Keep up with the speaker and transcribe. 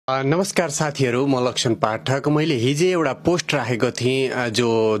नमस्कार साथीहरू, म लक्ष्मण पाठक। मैले हिजो एउटा पोस्ट राखेको थिएँ जो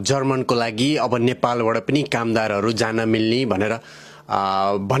जर्मनको लागि अब नेपालबाट पनि कामदारहरू जान मिल्ने भनेर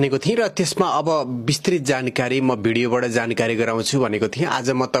भनेको थिएँ र त्यसमा अब विस्तृत जानकारी म भिडियोबाट जानकारी गराउँछु भनेको थिएँ। आज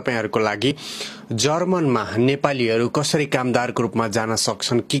म तपाईहरुको लागि जर्मनमा नेपालीहरू कसरी कामदारको रूपमा जान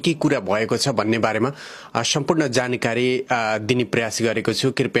सक्छन्, के कुरा भएको छ भन्ने बारेमा सम्पूर्ण जानकारी दिने प्रयास गरेको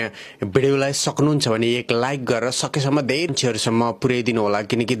छु। कृपया भिडियोलाई सक्नुहुन्छ भने एक लाइक गरेर सकेसम्म धेरै मान्छेहरुसम्म पुर्याइदिनु होला,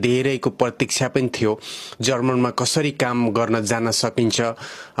 किनकि धेरैको प्रतीक्षा पनि थियो जर्मनमा कसरी काम गर्न जान सकिन्छ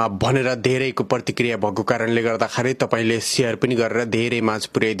भनेर धेरैको प्रतिक्रिया भएको कारणले गर्दाखेरि तपाईले शेयर पनि गरेर धेरै माझ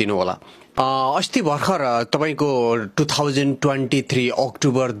पुर्याइदिनु होला। अस्ति भर्खर तपाईको 2023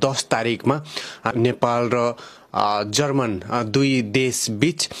 अक्टोबर 10 तारिखमा नेपाल र जर्मन दुई देश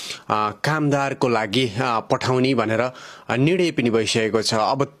बीच कामदारको लागि पठाउने भनेर निर्णय पनि भइसकेको छ।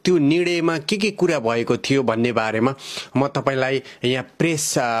 अब त्यो निर्णयमा के कुरा भएको थियो भन्ने बारेमा म तपाईलाई यहाँ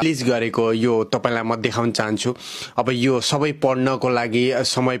प्रेस रिलिज गरेको यो तपाईलाई म देखाउन चाहन्छु। अब यो सबै पढ्नको लागि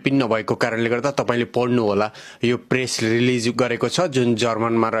समय पनि नभएको कारणले गर्दा तपाईले पढ्नु होला। यो प्रेस रिलिज गरेको छ जुन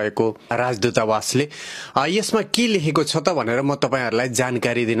जर्मनमा रहेको राजदूतावासले। यसमा के लेखेको छ त भनेर म तपाईहरुलाई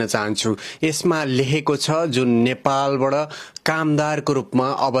जानकारी दिन चाहन्छु। यसमा लेखेको छ जुन नेपालबाट कामदारको रूपमा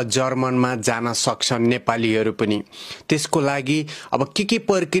अब जर्मनमा जान सक्छन् नेपालीहरू पनि। त्यसको लागि अब के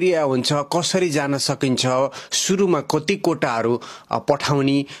प्रक्रिया हुन्छ, कसरी जान सकिन्छ, सुरुमा कति कोटाहरू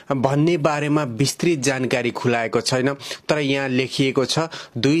पठाउने भन्ने बारेमा विस्तृत जानकारी खुलाएको छैन। तर यहाँ लेखिएको छ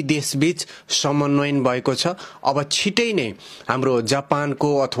दुई देशबीच समन्वय भएको छ। अब छिटै नै हाम्रो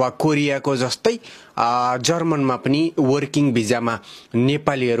जापानको अथवा कोरियाको जस्तै जर्मनमा पनि वर्किङ भिजामा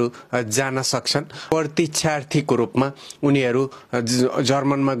नेपालीहरू जान सक्छन्। प्रतीक्षार्थीको रूपमा उनीहरू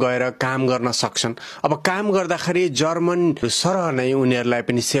जर्मनमा गएर काम गर्न सक्छन्। अब काम गर्दाखेरि जर्मन सरह नै उनीहरूलाई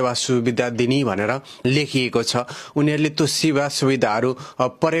पनि सेवा सुविधा दिने भनेर लेखिएको छ। उनीहरूले त्यो सेवा सुविधाहरू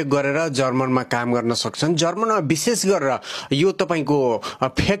प्रयोग गरेर जर्मनमा काम गर्न सक्छन्। जर्मनमा विशेष गरेर यो तपाईको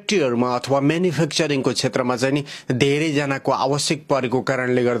फ्याक्ट्रीहरूमा अथवा म्यानुफ्याक्चरिङको क्षेत्रमा चाहिँ नि धेरै जनाको आवश्यक परेको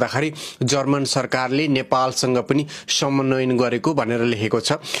कारणले गर्दाखेरि जर्मन सरकारले नेपालसँग पनि समन्वय गरेको भनेर लेखेको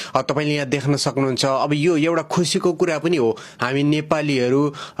छ। तपाईले यहाँ देख्न सक्नुहुन्छ। अब यो एउटा खुसीको कुरा पनि हो। हामी नेपालीहरू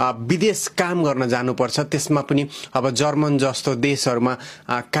विदेश काम गर्न जानुपर्छ, त्यसमा पनि अब जर्मन जस्तो देशहरुमा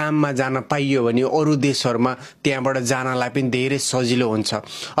काममा जान पाइयो भने अरु देशहरुमा त्यहाँबाट जानलाई पनि धेरै सजिलो हुन्छ।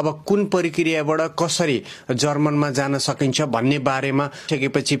 अब कुन प्रक्रियाबाट कसरी जर्मनमा जान सकिन्छ भन्ने बारेमा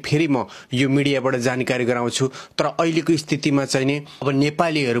सकेपछि फेरि म यो मिडियाबाट जानकारी गराउँछु। तर अहिलेको स्थितिमा चाहिँ नि अब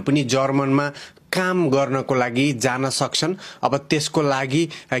नेपालीहरू पनि जर्मनमा काम गर्नको लागि जान सक्छन्। अब त्यसको लागि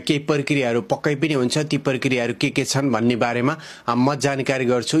केही प्रक्रियाहरू पक्कै पनि हुन्छ। ती प्रक्रियाहरू के छन् भन्ने बारेमा म जानकारी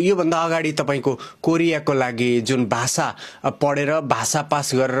गर्छु। यो भन्दा अगाडि तपाईको कोरियाको लागि जुन भाषा पढेर भाषा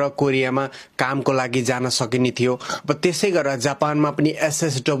पास गरेर कोरियामा कामको लागि जान सकिने थियो। अब त्यसै गरेर जापानमा पनि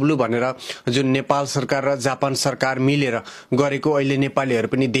SSW भनेर जुन नेपाल सरकार र जापान सरकार मिलेर गरेको अहिले नेपालीहरू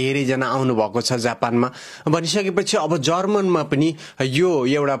पनि धेरै जना आउनु भएको छ जापानमा। भनिसकेपछि अब जर्मनमा पनि यो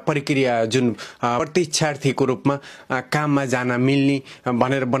एउटा प्रक्रिया जुन प्रतीक्षार्थीको रूपमा काममा जान मिल्ने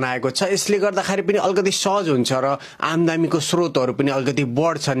भनेर बनाएको छ। यसले गर्दाखेरि पनि अलिकति सहज हुन्छ र आम्दानीको स्रोतहरू पनि अलिकति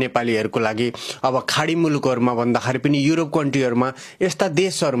बढ्छ नेपालीहरूको लागि। अब खाडी मुलुकहरूमा भन्दाखेरि पनि युरोप कन्ट्रीहरूमा यस्ता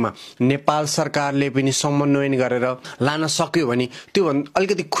देशहरूमा नेपाल सरकारले पनि समन्वय गरेर लान सक्यो भने त्यो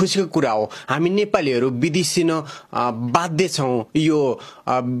अलिकति खुसीको कुरा हो। हामी नेपालीहरू विदेशिन बाध्य छौं। यो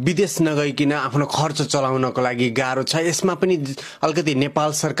विदेश नगइकिन आफ्नो खर्च चलाउनको लागि गाह्रो छ। यसमा पनि अलिकति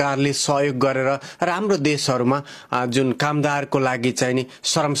नेपाल सरकारले सहयोग गरेर राम्रो देशहरुमा जुन कामदारको लागि चाहिँ नि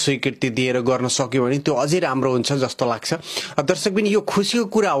श्रम स्वीकृति दिएर गर्न सक्यो भने त्यो अझै राम्रो हुन्छ जस्तो लाग्छ। दर्शक पनि यो खुसीको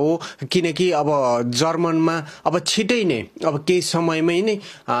कुरा हो, किनकि अब जर्मनमा अब छिटै नै अब केही समयमै नै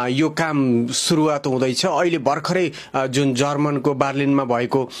यो काम सुरुवात हुँदैछ। अहिले भर्खरै जुन जर्मनको बर्लिनमा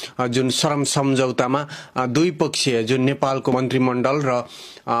भएको जुन श्रम सम्झौतामा दुई पक्षीय जुन नेपालको मन्त्रीमण्डल र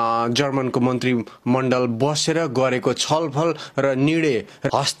जर्मनको मन्त्रीमण्डल बसेर गरेको छलफल र निर्णय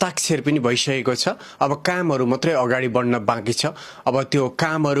हस्ताक्षर पनि भइसकेको छ। अब कामहरू मात्रै अगाडि बढ्न बाँकी छ। अब त्यो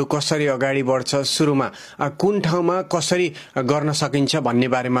कामहरू कसरी अगाडि बढ्छ, सुरुमा कुन ठाउँमा कसरी गर्न सकिन्छ भन्ने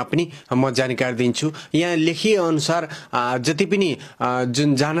बारेमा पनि म जानकारी दिन्छु। यहाँ लेखिए अनुसार जति पनि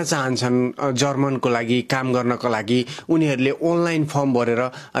जुन जान चाहन्छन् जर्मनको लागि काम गर्नको लागि उनीहरूले अनलाइन फर्म भरेर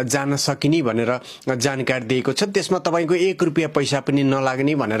जान सकिने भनेर जानकारी दिएको छ। त्यसमा तपाईको 1 रुपैयाँ पैसा पनि नलाग्ने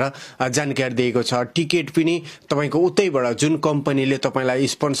भनेर जानकारी दिएको छ। टिकट पनि तपाईको उतैबाट जुन कम्पनीले तपाईलाई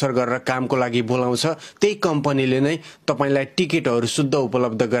स्पोन्सर गरेर कामको लागि लागि बोलाउँछ त्यही कम्पनीले नै तपाईलाई टिकटहरू शुद्ध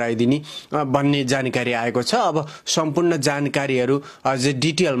उपलब्ध गराइदिने भन्ने जानकारी आएको छ। अब सम्पूर्ण जानकारीहरू अझै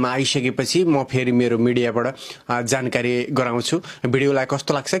डिटेलमा आइसकेपछि म फेरि मेरो मिडियाबाट जानकारी गराउँछु। भिडियोलाई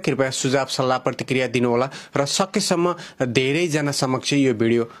कस्तो लाग्छ कृपया सुझाव सल्लाह प्रतिक्रिया दिनुहोला र सकेसम्म धेरैजना समक्ष यो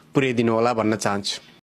भिडियो पुर्याइदिनु होला भन्न चाहन्छु।